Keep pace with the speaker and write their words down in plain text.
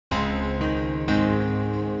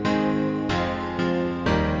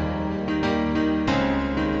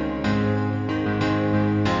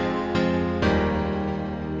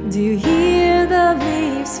Do you hear the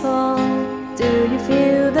leaves fall? Do you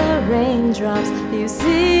feel the raindrops? Do you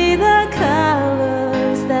see the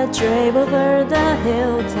colors that drape over the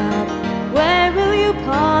hilltop? Where will you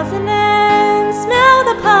pause and then smell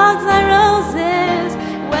the parks and roses?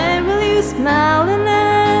 Where will you smile and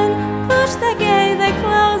then push the gate that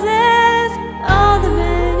closes? All the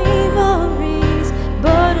many worries,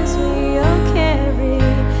 burdens we all carry,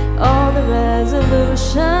 all the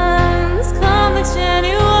resolutions come next January.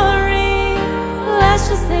 Let's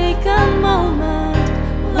just take a moment,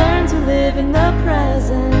 learn to live in the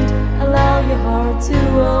present, allow your heart to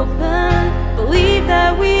open, believe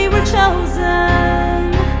that we were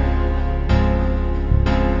chosen.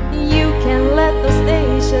 You can let those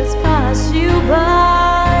stations pass you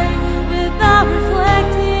by without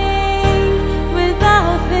reflecting,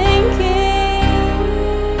 without thinking.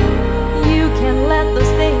 You can let those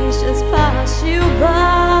stations pass you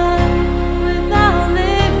by without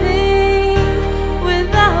living,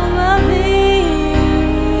 without loving.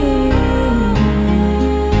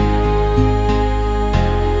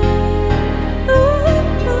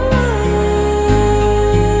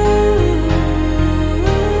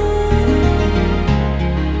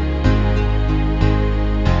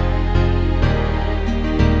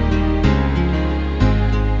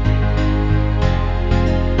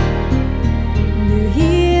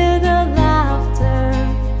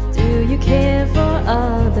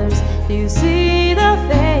 Do you see the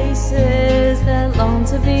faces that long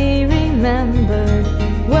to be remembered?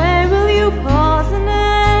 Where will you pause and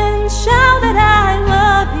then shout that I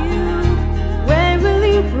love you? Where will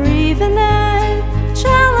you breathe and then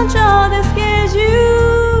challenge all that scares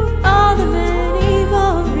you? All the many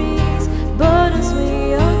worries, burdens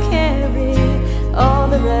we all carry, all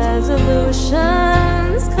the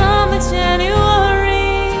resolutions come next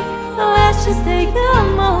January. Let's just take a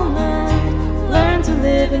moment, learn to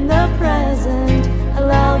live in the present,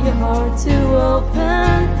 allow your heart to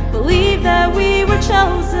open, believe that we were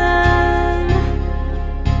chosen.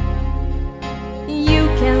 You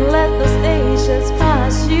can let those stations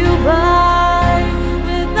pass you by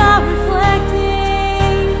without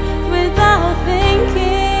reflecting, without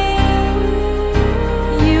thinking.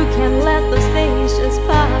 You can let those stations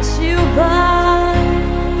pass you by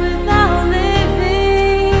without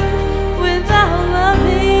living, without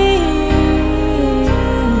loving.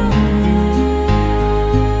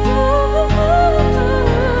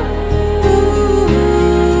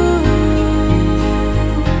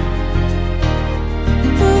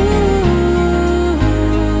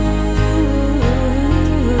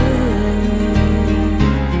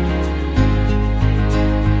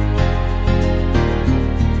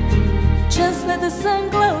 Just let the sun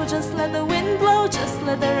glow, just let the wind blow, just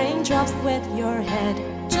let the raindrops wet your head.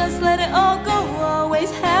 Just let it all go,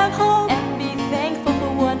 always have hope and be thankful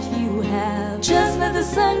for what you have. Just let the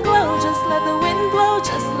sun glow, just let the wind blow,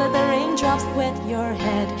 just let the raindrops wet your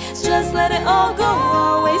head. Just let it all go,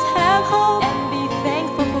 always